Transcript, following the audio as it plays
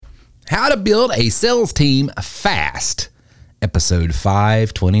How to Build a Sales Team Fast, episode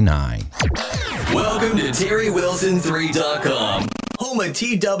 529. Welcome to TerryWilson3.com, home of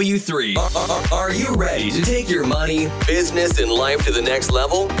TW3. Are you ready to take your money, business, and life to the next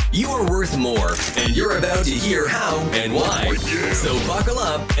level? You are worth more, and you're about to hear how and why. So buckle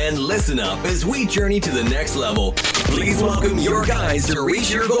up and listen up as we journey to the next level. Please welcome your guys to reach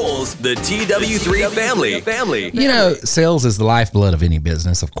your goals, the TW3 family. You know, sales is the lifeblood of any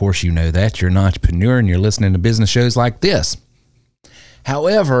business. Of course, you know that. You're an entrepreneur and you're listening to business shows like this.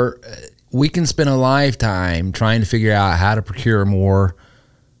 However, we can spend a lifetime trying to figure out how to procure more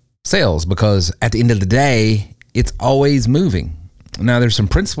sales because at the end of the day, it's always moving. Now, there's some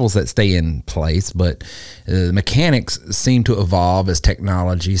principles that stay in place, but the mechanics seem to evolve as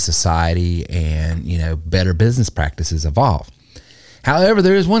technology, society, and, better business practices evolve. However,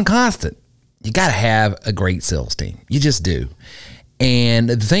 there is one constant. You got to have a great sales team. You just do. And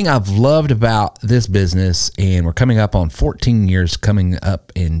the thing I've loved about this business, and we're coming up on 14 years coming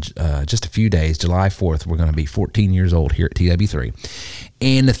up in just a few days, July 4th, we're going to be 14 years old here at TW3.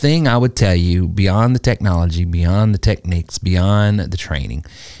 And the thing I would tell you, beyond the technology, beyond the techniques, beyond the training,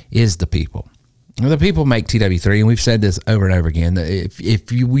 is the people. The people make TW3, and we've said this over and over again.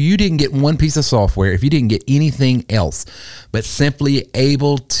 If you didn't get one piece of software, if you didn't get anything else, but simply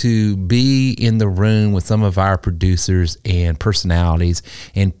able to be in the room with some of our producers and personalities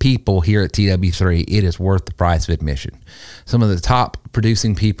and people here at TW3, it is worth the price of admission. Some of the top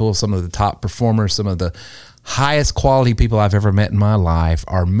producing people, some of the top performers, some of the highest quality people I've ever met in my life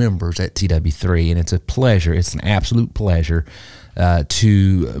are members at TW3, and it's a pleasure. It's an absolute pleasure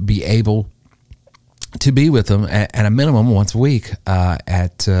to be able to be with them at a minimum once a week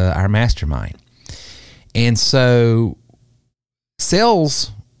at our mastermind. And so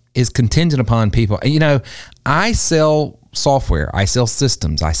sales is contingent upon people. I sell software, I sell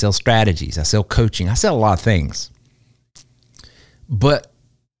systems, I sell strategies, I sell coaching, I sell a lot of things. But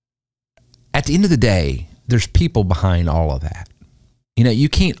at the end of the day, there's people behind all of that. You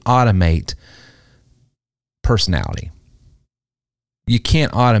can't automate personality. You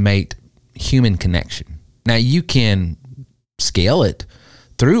can't automate human connection. Now, you can scale it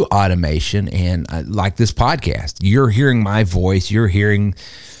through automation, and like this podcast, you're hearing my voice, you're hearing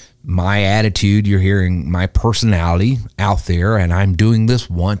my attitude, you're hearing my personality out there, and I'm doing this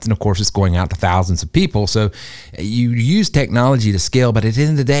once, and of course it's going out to thousands of people. So you use technology to scale, but at the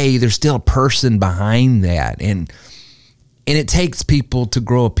end of the day, there's still a person behind that, and it takes people to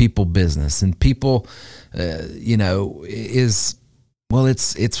grow a people business, and people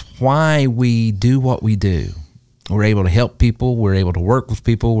it's why we do what we do. We're able to help people. We're able to work with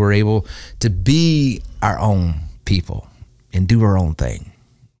people. We're able to be our own people and do our own thing.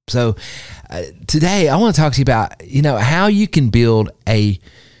 So today I want to talk to you about, how you can build a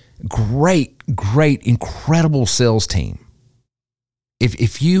great, incredible sales team.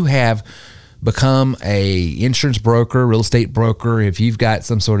 If you have become a insurance broker, real estate broker, if you've got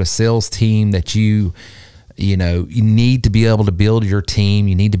some sort of sales team that you need to be able to build your team.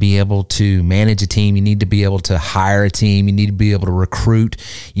 You need to be able to manage a team. You need to be able to hire a team. You need to be able to recruit.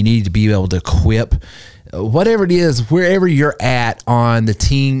 You need to be able to equip. Whatever it is, wherever you're at on the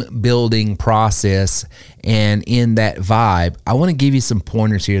team building process and in that vibe, I want to give you some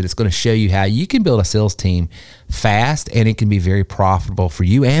pointers here that's going to show you how you can build a sales team fast, and it can be very profitable for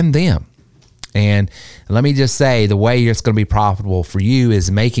you and them. And let me just say, the way it's going to be profitable for you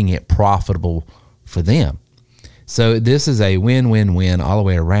is making it profitable for them. So this is a win-win-win all the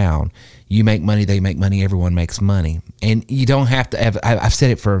way around. You make money, they make money, everyone makes money. And you don't have to have, I've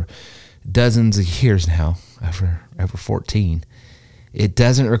said it for dozens of years now, over 14. It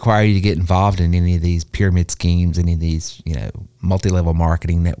doesn't require you to get involved in any of these pyramid schemes, any of these, multi-level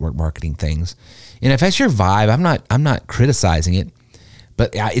marketing, network marketing things. And if that's your vibe, I'm not criticizing it, but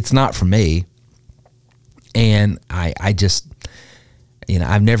it's not for me. And I just,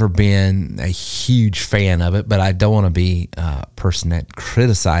 I've never been a huge fan of it, but I don't want to be a person that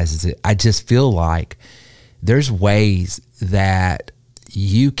criticizes it. I just feel like there's ways that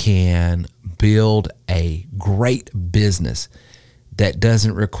you can build a great business that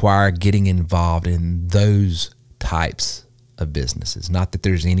doesn't require getting involved in those types of businesses. Not that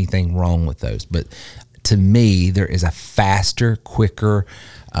there's anything wrong with those, but to me, there is a faster, quicker,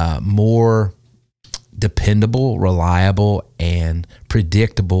 more dependable, reliable, and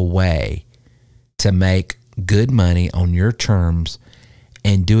predictable way to make good money on your terms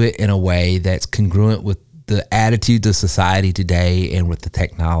and do it in a way that's congruent with the attitude of society today and with the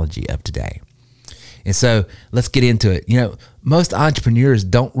technology of today. And so let's get into it. Most entrepreneurs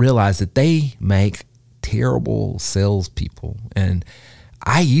don't realize that they make terrible salespeople. And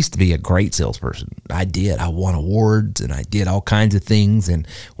I used to be a great salesperson. I won awards and I did all kinds of things. And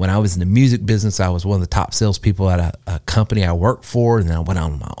when I was in the music business, I was one of the top salespeople at a company I worked for. And then I went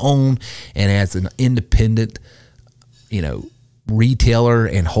on my own. And as an independent, retailer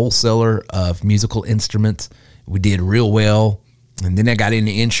and wholesaler of musical instruments, we did real well. And then I got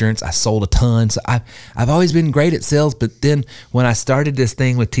into insurance. I sold a ton. So I've always been great at sales. But then when I started this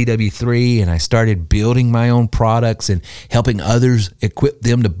thing with TW3 and I started building my own products and helping others, equip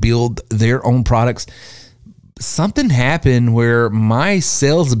them to build their own products, something happened where my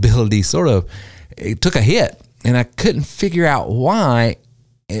sales ability it took a hit. And I couldn't figure out why.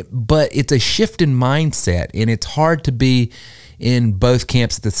 But it's a shift in mindset. And it's hard to be in both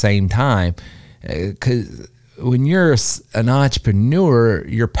camps at the same time. Because when you're an entrepreneur,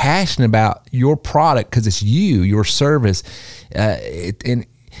 you're passionate about your product because it's your service. And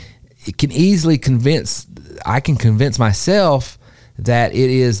it can easily I can convince myself that it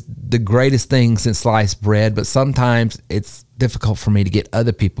is the greatest thing since sliced bread, but sometimes it's difficult for me to get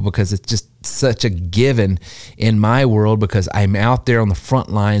other people because it's just such a given in my world because I'm out there on the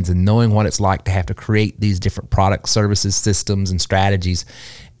front lines and knowing what it's like to have to create these different products, services, systems, and strategies.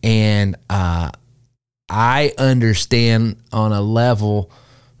 And, I understand on a level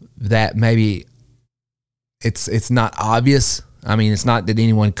that maybe it's not obvious. I mean, it's not that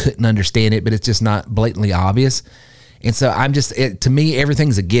anyone couldn't understand it, but it's just not blatantly obvious. And so to me,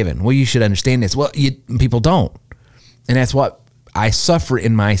 everything's a given. Well, you should understand this. Well, people don't. And that's what I suffer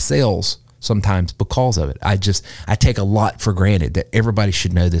in my sales sometimes because of it. I take a lot for granted that everybody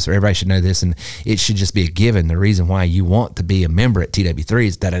should know this or everybody should know this. And it should just be a given. The reason why you want to be a member at TW3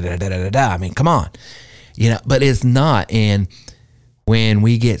 is da-da-da-da-da-da. I mean, come on. But it's not. And when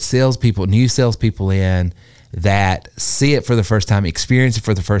we get new salespeople in that see it for the first time, experience it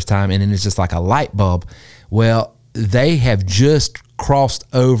for the first time, and then it's just like a light bulb, well, they have just crossed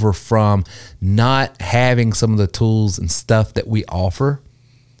over from not having some of the tools and stuff that we offer.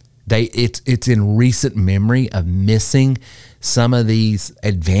 It's in recent memory of missing some of these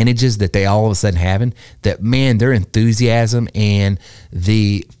advantages that they all of a sudden having, that, man, their enthusiasm and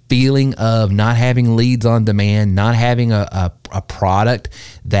the feeling of not having leads on demand, not having a product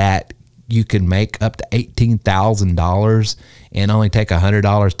that you can make up to $18,000 and only take $100,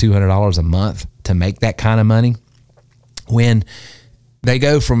 $200 a month to make that kind of money. When they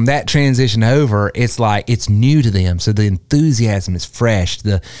go from that transition over, it's like it's new to them. So the enthusiasm is fresh.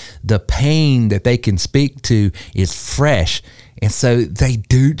 The pain that they can speak to is fresh. And so they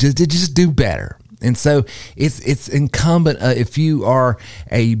just do better. And so it's incumbent, if you are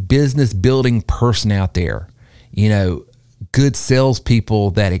a business building person out there, good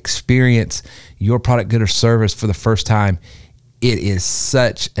salespeople that experience your product, good, or service for the first time, it is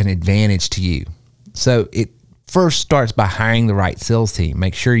such an advantage to you. So it first starts by hiring the right sales team.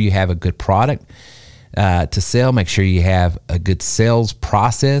 Make sure you have a good product to sell. Make sure you have a good sales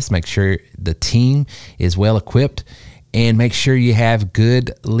process. Make sure the team is well equipped, and make sure you have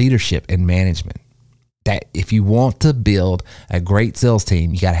good leadership and management. That if you want to build a great sales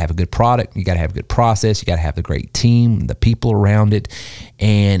team, you got to have a good product, you got to have a good process, you got to have the great team, the people around it,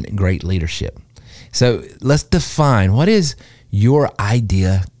 and great leadership. So let's define, what is your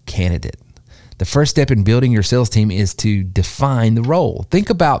idea candidate? The first step in building your sales team is to define the role.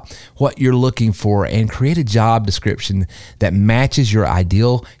 Think about what you're looking for and create a job description that matches your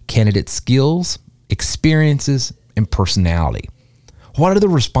ideal candidate's skills, experiences, and personality. What are the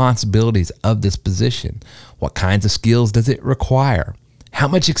responsibilities of this position? What kinds of skills does it require? How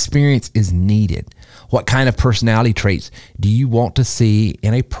much experience is needed? What kind of personality traits do you want to see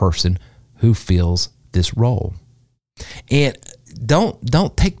in a person who fills this role? And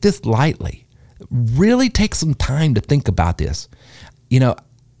don't take this lightly. Really take some time to think about this.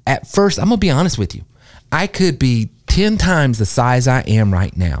 At first, I'm going to be honest with you. I could be 10 times the size I am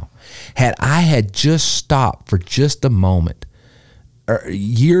right now. Had I had just stopped for just a moment,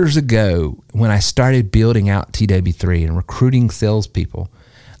 years ago when I started building out TW3 and recruiting salespeople,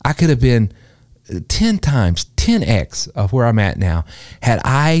 I could have been 10 times, 10x of where I'm at now. Had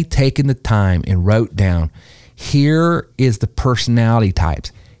I taken the time and wrote down, here is the personality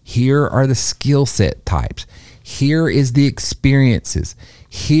types, here are the skill set types, here is the experiences,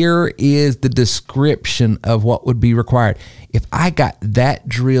 here is the description of what would be required. If I got that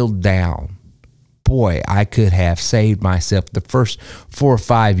drilled down, boy, I could have saved myself. The first 4 or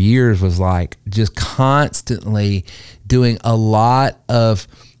 5 years was like just constantly doing a lot of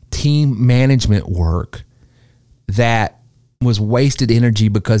team management work that was wasted energy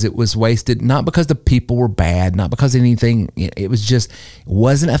because it was wasted, not because the people were bad, not because anything, it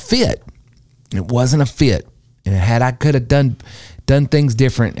wasn't a fit. It wasn't a fit. And had I could have done things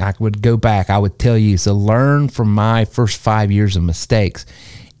different, I would go back. I would tell you. So learn from my first 5 years of mistakes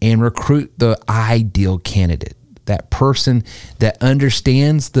and recruit the ideal candidate. That person that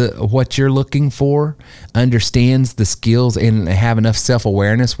understands what you're looking for, understands the skills, and have enough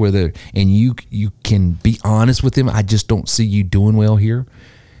self-awareness and you can be honest with them. I just don't see you doing well here.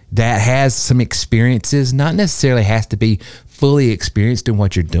 That has some experiences, not necessarily has to be fully experienced in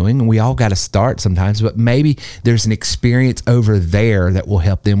what you're doing. And we all got to start sometimes, but maybe there's an experience over there that will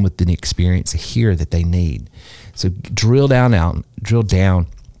help them with the experience here that they need. So drill down on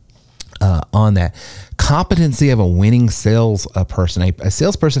that. Competency of a winning sales person. A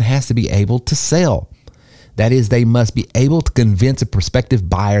salesperson has to be able to sell. That is, they must be able to convince a prospective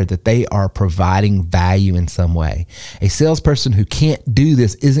buyer that they are providing value in some way. A salesperson who can't do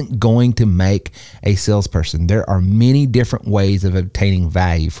this isn't going to make a salesperson. There are many different ways of obtaining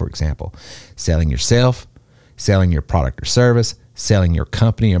value. For example, selling yourself, selling your product or service, selling your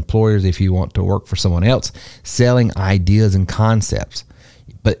company or employers if you want to work for someone else, selling ideas and concepts.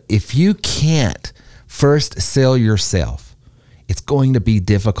 But if you can't first sell yourself, it's going to be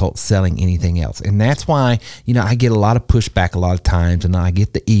difficult selling anything else. And that's why, I get a lot of pushback a lot of times, and I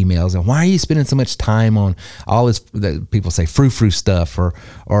get the emails, and why are you spending so much time on all this, people say frou-frou stuff or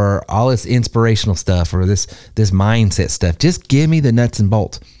all this inspirational stuff or this mindset stuff? Just give me the nuts and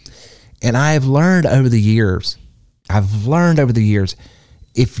bolts. And I have learned over the years,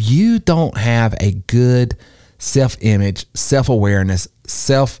 if you don't have a good self-image, self-awareness,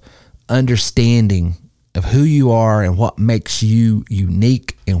 self-understanding of who you are and what makes you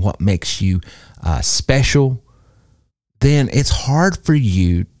unique and what makes you special, then it's hard for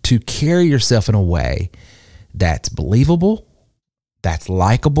you to carry yourself in a way that's believable, that's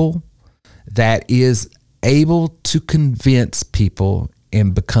likable, that is able to convince people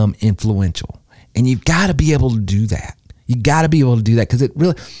and become influential. And you've got to be able to do that. Because it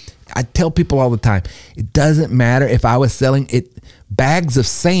really, I tell people all the time, it doesn't matter if I was selling bags of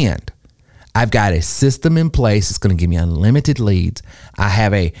sand. I've got a system in place that's going to give me unlimited leads. I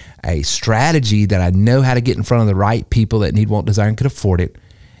have a strategy that I know how to get in front of the right people that need, want, desire, and could afford it.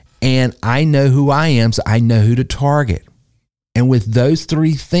 And I know who I am, so I know who to target. And with those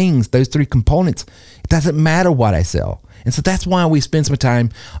three things, those three components, it doesn't matter what I sell. And so that's why we spend some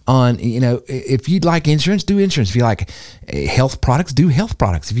time on, if you'd like insurance, do insurance. If you like health products, do health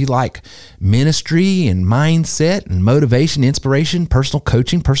products. If you like ministry and mindset and motivation, inspiration, personal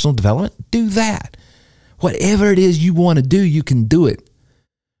coaching, personal development, do that. Whatever it is you want to do, you can do it.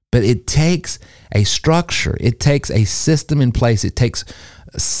 But it takes a structure. It takes a system in place. It takes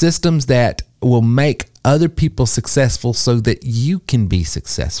systems that will make other people successful so that you can be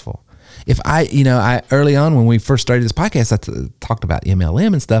successful. If I early on when we first started this podcast, I talked about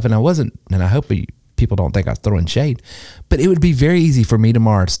MLM and stuff, and I hope people don't think I was throwing shade, but it would be very easy for me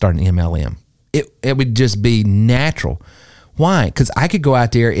tomorrow to start an MLM. It would just be natural. Why? Because I could go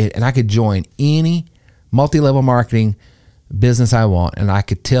out there and I could join any multi-level marketing business I want, and I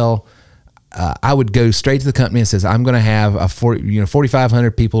could tell, I would go straight to the company and says, I'm going to have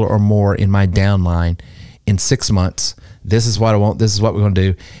 4,500 people or more in my downline in 6 months. This is what I want. This is what we're going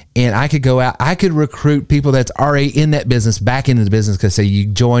to do. And I could go out. I could recruit people that's already in that business back into the business, because say you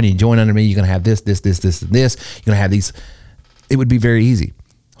join under me, you're going to have this, and this. You're going to have these. It would be very easy.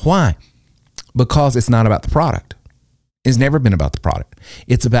 Why? Because it's not about the product. It's never been about the product.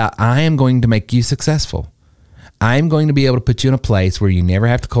 It's about, I am going to make you successful. I'm going to be able to put you in a place where you never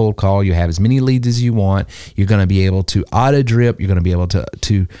have to cold call. You have as many leads as you want. You're going to be able to auto drip. You're going to be able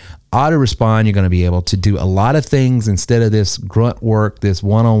to auto respond. You're going to be able to do a lot of things instead of this grunt work, this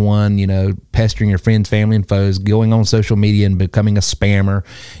one-on-one, pestering your friends, family, and foes, going on social media and becoming a spammer,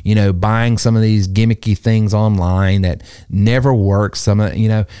 buying some of these gimmicky things online that never works. I'm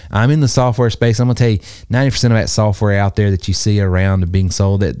in the software space. I'm going to tell you 90% of that software out there that you see around and being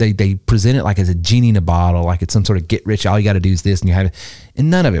sold, that they present it like it's a genie in a bottle, like it's some sort of get rich. All you got to do is this, and you have it. And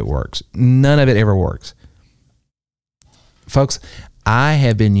none of it works. None of it ever works. Folks, I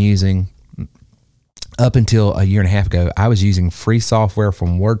have been using, up until a year and a half ago, I was using free software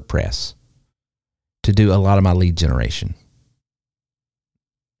from WordPress to do a lot of my lead generation.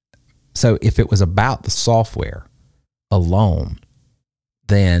 So if it was about the software alone,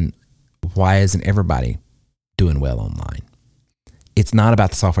 then why isn't everybody doing well online? It's not about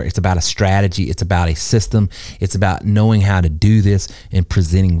the software. It's about a strategy. It's about a system. It's about knowing how to do this and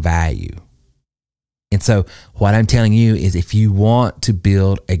presenting value. And so what I'm telling you is, if you want to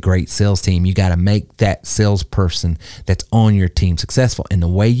build a great sales team, you got to make that salesperson that's on your team successful. And the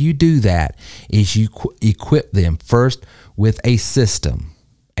way you do that is you equip them first with a system,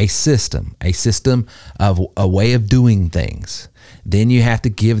 a system of a way of doing things. Then you have to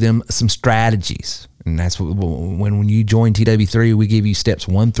give them some strategies. And that's what, when you join TW3, we give you steps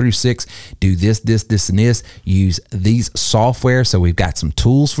 1 through 6. Do this, and this. Use these software. So we've got some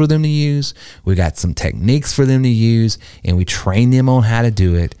tools for them to use. We've got some techniques for them to use, and we train them on how to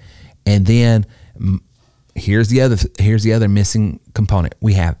do it. And then here's the other missing component.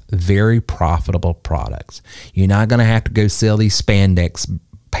 We have very profitable products. You're not going to have to go sell these spandex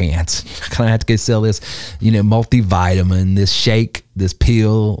pants. You're going to have to go sell this, multivitamin, this shake, this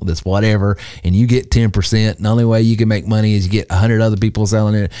pill, this whatever, and you get 10%. And the only way you can make money is you get 100 other people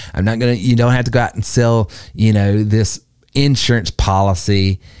selling it. You don't have to go out and sell, this insurance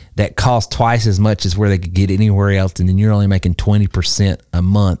policy that costs twice as much as where they could get anywhere else. And then you're only making 20% a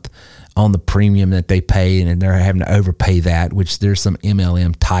month on the premium that they pay, and they're having to overpay that, which there's some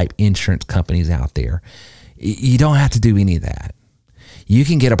MLM type insurance companies out there. You don't have to do any of that. You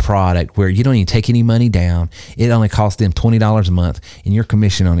can get a product where you don't even take any money down. It only costs them $20 a month, and your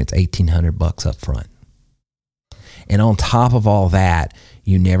commission on it's $1,800 up front. And on top of all that,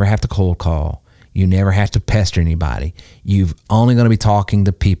 you never have to cold call. You never have to pester anybody. You've only going to be talking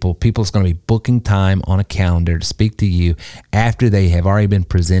to people. People's going to be booking time on a calendar to speak to you after they have already been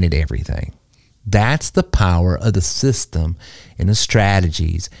presented everything. That's the power of the system and the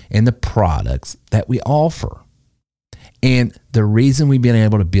strategies and the products that we offer. And the reason we've been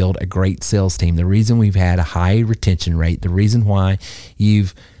able to build a great sales team, the reason we've had a high retention rate, the reason why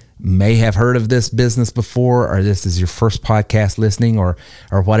you've may have heard of this business before, or this is your first podcast listening or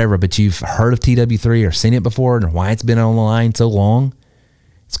whatever, but you've heard of TW3 or seen it before, and why it's been on the line so long,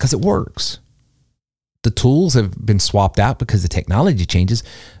 it's because it works. The tools have been swapped out because the technology changes,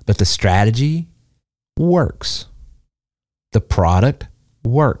 but the strategy works. The product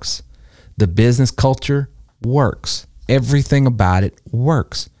works. The business culture works. Everything about it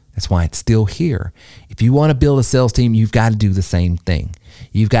works. That's why it's still here. If you want to build a sales team, you've got to do the same thing.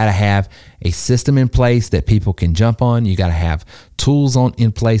 You've got to have a system in place that people can jump on. You got to have tools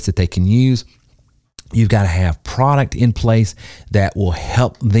in place that they can use. You've got to have product in place that will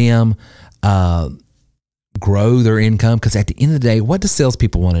help them grow their income. Because at the end of the day, what do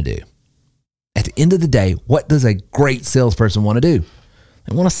salespeople want to do? At the end of the day, what does a great salesperson want to do?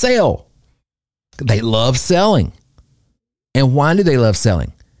 They want to sell. They love selling. And why do they love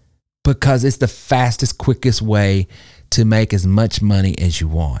selling? Because it's the fastest, quickest way to make as much money as you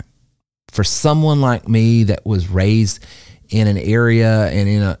want. For someone like me that was raised in an area and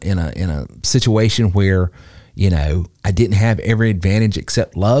in a situation where, I didn't have every advantage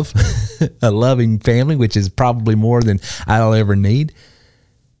except love, a loving family, which is probably more than I'll ever need.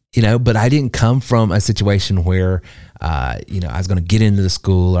 But I didn't come from a situation where, I was going to get into the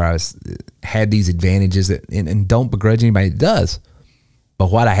school, or had these advantages and don't begrudge anybody that does. But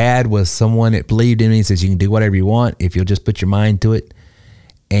what I had was someone that believed in me and says, you can do whatever you want if you'll just put your mind to it.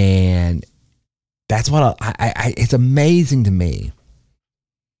 And that's what it's amazing to me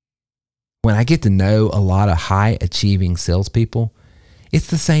when I get to know a lot of high achieving salespeople. It's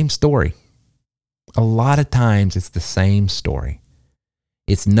the same story. A lot of times it's the same story.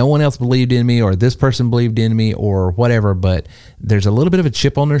 It's no one else believed in me, or this person believed in me, or whatever, but there's a little bit of a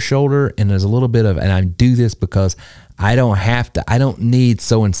chip on their shoulder, and there's a little bit of, and I do this because I don't need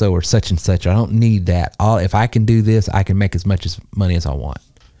so-and-so or such and such. I don't need that. If I can do this, I can make as much money as I want.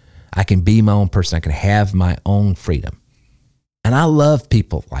 I can be my own person. I can have my own freedom. And I love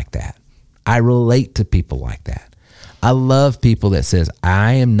people like that. I relate to people like that. I love people that says,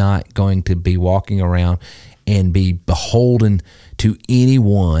 I am not going to be walking around and be beholden to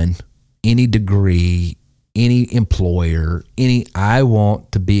anyone, any degree, any employer, I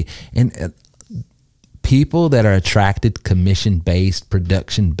want to be, and people that are attracted to commission-based,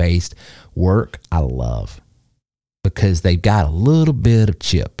 production-based work, I love, because they've got a little bit of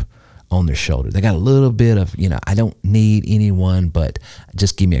chip on their shoulder. They got a little bit of, I don't need anyone, but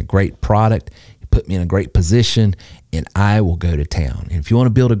just give me a great product, put me in a great position, and I will go to town. And if you want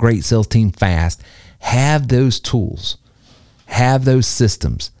to build a great sales team fast, have those tools, have those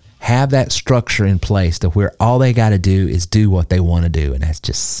systems, have that structure in place to where all they got to do is do what they want to do, and that's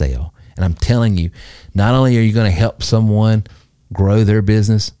just sell. And I'm telling you, not only are you going to help someone grow their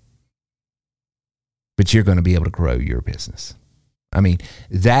business, but you're going to be able to grow your business. I mean,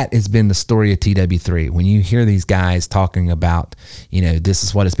 that has been the story of TW3. When you hear these guys talking about, this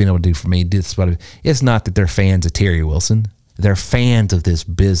is what it's been able to do for me, it's not that they're fans of Terry Wilson. They're fans of this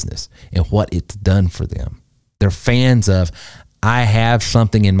business and what it's done for them. They're fans of, I have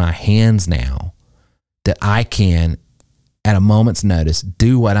something in my hands now that I can, at a moment's notice,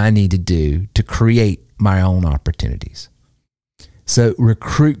 do what I need to do to create my own opportunities. So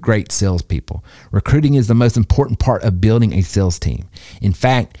recruit great salespeople. Recruiting is the most important part of building a sales team. In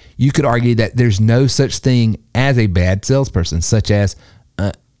fact, you could argue that there's no such thing as a bad salesperson, such as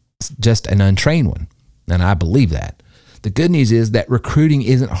just an untrained one. And I believe that. The good news is that recruiting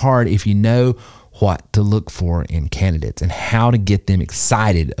isn't hard if you know what to look for in candidates and how to get them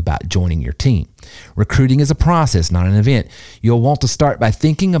excited about joining your team. Recruiting is a process, not an event. You'll want to start by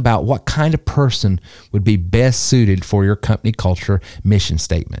thinking about what kind of person would be best suited for your company culture mission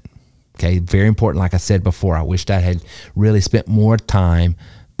statement. Okay, very important. Like I said before, I wished I had really spent more time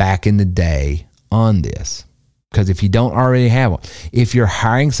back in the day on this. Because if you don't already have one, if you're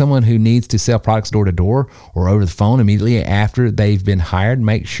hiring someone who needs to sell products door to door or over the phone immediately after they've been hired,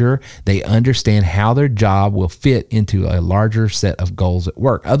 make sure they understand how their job will fit into a larger set of goals at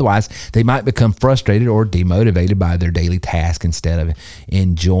work. Otherwise, they might become frustrated or demotivated by their daily task instead of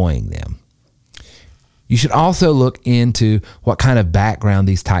enjoying them. You should also look into what kind of background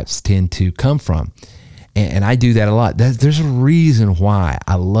these types tend to come from. And I do that a lot. There's a reason why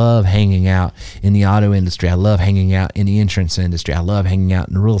I love hanging out in the auto industry. I love hanging out in the insurance industry. I love hanging out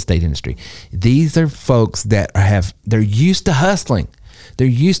in the real estate industry. These are folks that they're used to hustling. They're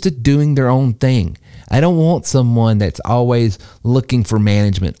used to doing their own thing. I don't want someone that's always looking for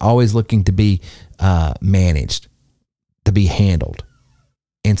management, always looking to be managed, to be handled.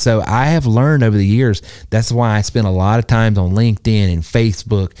 And so I have learned over the years, that's why I spend a lot of times on LinkedIn and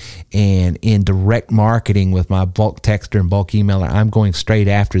Facebook and in direct marketing with my bulk texter and bulk emailer. I'm going straight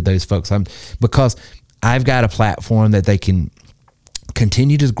after those folks because I've got a platform that they can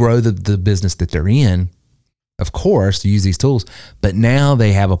continue to grow the business that they're in, of course, to use these tools, but now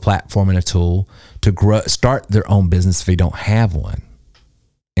they have a platform and a tool to start their own business if they don't have one.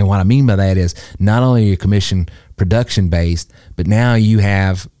 And what I mean by that is not only are you commission production based, but now you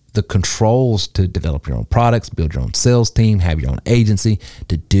have the controls to develop your own products, build your own sales team, have your own agency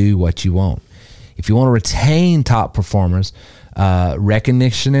to do what you want. If you want to retain top performers,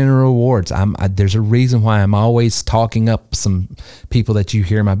 recognition and rewards. There's a reason why I'm always talking up some people that you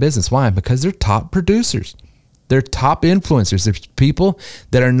hear in my business. Why? Because they're top producers. They're top influencers. There's people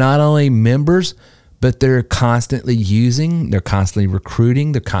that are not only members, but they're constantly using, they're constantly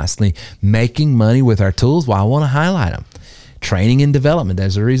recruiting, they're constantly making money with our tools. Well, I want to highlight them. Training and development.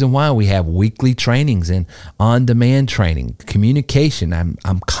 There's a reason why we have weekly trainings and on-demand training. Communication.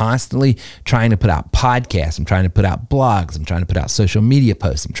 I'm constantly trying to put out podcasts. I'm trying to put out blogs. I'm trying to put out social media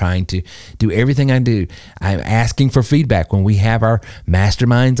posts. I'm trying to do everything I do. I'm asking for feedback when we have our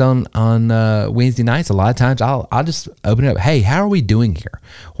masterminds on Wednesday nights. A lot of times I'll just open it up. Hey, how are we doing here?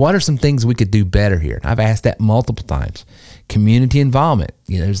 What are some things we could do better here? And I've asked that multiple times. Community involvement.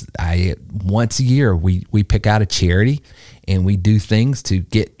 Once a year we pick out a charity and we do things to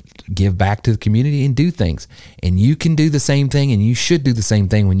give back to the community and do things. And you can do the same thing, and you should do the same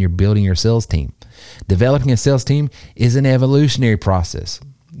thing when you're building your sales team. Developing a sales team is an evolutionary process.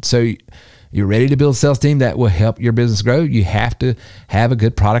 So you're ready to build a sales team that will help your business grow. You have to have a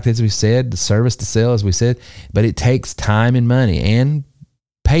good product, as we said, the service to sell, as we said, but it takes time and money and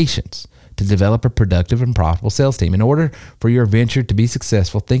patience to develop a productive and profitable sales team. In order for your venture to be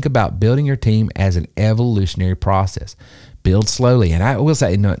successful, think about building your team as an evolutionary process. Build slowly. And I will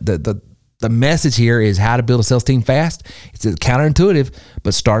say, the message here is how to build a sales team fast. It's counterintuitive,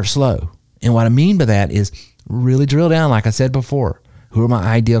 but start slow. And what I mean by that is really drill down, like I said before. Who are my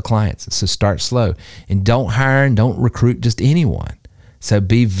ideal clients? So start slow. And don't hire and don't recruit just anyone. So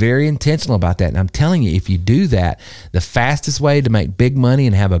be very intentional about that. And I'm telling you, if you do that, the fastest way to make big money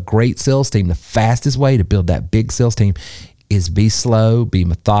and have a great sales team, the fastest way to build that big sales team is be slow, be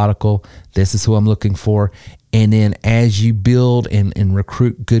methodical. This is who I'm looking for. And then as you build and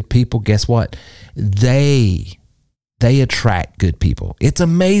recruit good people, guess what? They attract good people. It's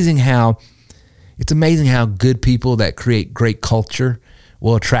amazing how good people that create great culture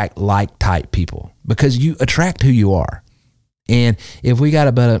will attract like type people, because you attract who you are. And if we got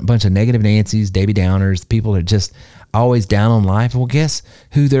a bunch of negative Nancy's, Debbie Downers, people that are just always down on life, well, guess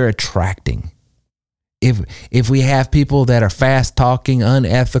who they're attracting? If we have people that are fast talking,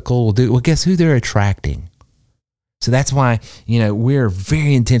 unethical, well, guess who they're attracting? So that's why, we're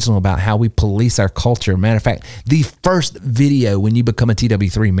very intentional about how we police our culture. Matter of fact, the first video when you become a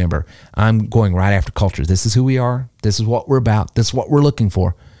TW3 member, I'm going right after culture. This is who we are. This is what we're about. This is what we're looking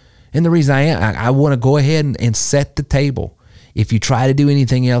for. And the reason I want to go ahead and set the table. If you try to do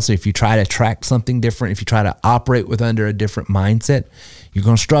anything else, or if you try to attract something different, if you try to operate with under a different mindset, you're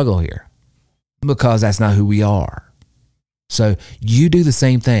going to struggle here, because that's not who we are. So you do the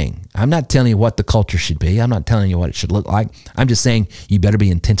same thing. I'm not telling you what the culture should be. I'm not telling you what it should look like. I'm just saying you better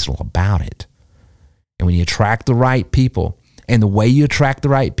be intentional about it. And when you attract the right people And the way you attract the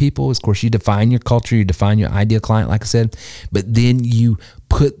right people is, of course, you define your culture, you define your ideal client, like I said, but then you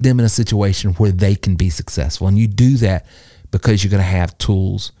put them in a situation where they can be successful. And you do that because you're going to have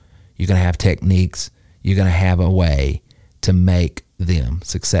tools, you're going to have techniques, you're going to have a way to make them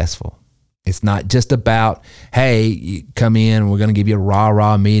successful. It's not just about, hey, you come in, we're going to give you a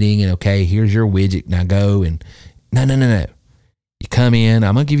rah-rah meeting, and okay, here's your widget, now go. And no. You come in,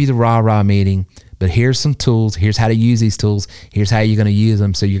 I'm going to give you the rah-rah meeting, but here's some tools. Here's how to use these tools. Here's how you're going to use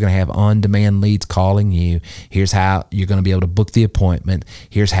them. So you're going to have on-demand leads calling you. Here's how you're going to be able to book the appointment.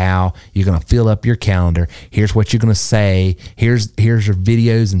 Here's how you're going to fill up your calendar. Here's what you're going to say. Here's your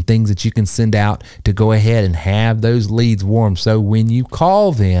videos and things that you can send out to go ahead and have those leads warm. So when you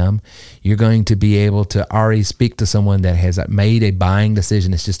call them, you're going to be able to already speak to someone that has made a buying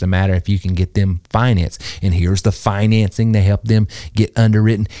decision. It's just a matter if you can get them financed. And here's the financing to help them get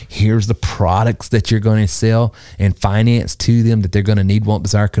underwritten. Here's the products that you're going to sell and finance to them that they're going to need, won't,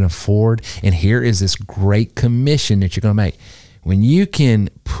 desire, can afford. And here is this great commission that you're going to make. When you can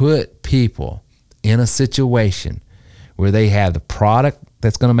put people in a situation where they have the product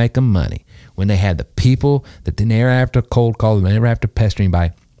that's going to make them money, when they have the people that they never have to cold call, they never have to pester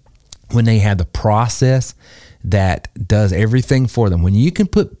anybody, when they have the process that does everything for them, when you can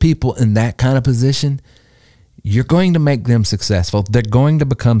put people in that kind of position, you're going to make them successful. They're going to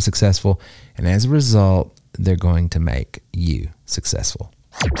become successful. And as a result, they're going to make you successful.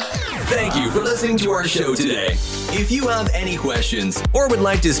 Thank you for listening to our show today. If you have any questions or would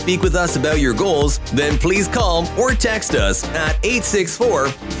like to speak with us about your goals, then please call or text us at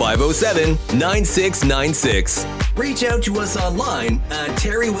 864-507-9696. Reach out to us online at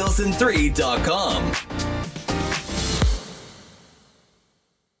terrywilson3.com.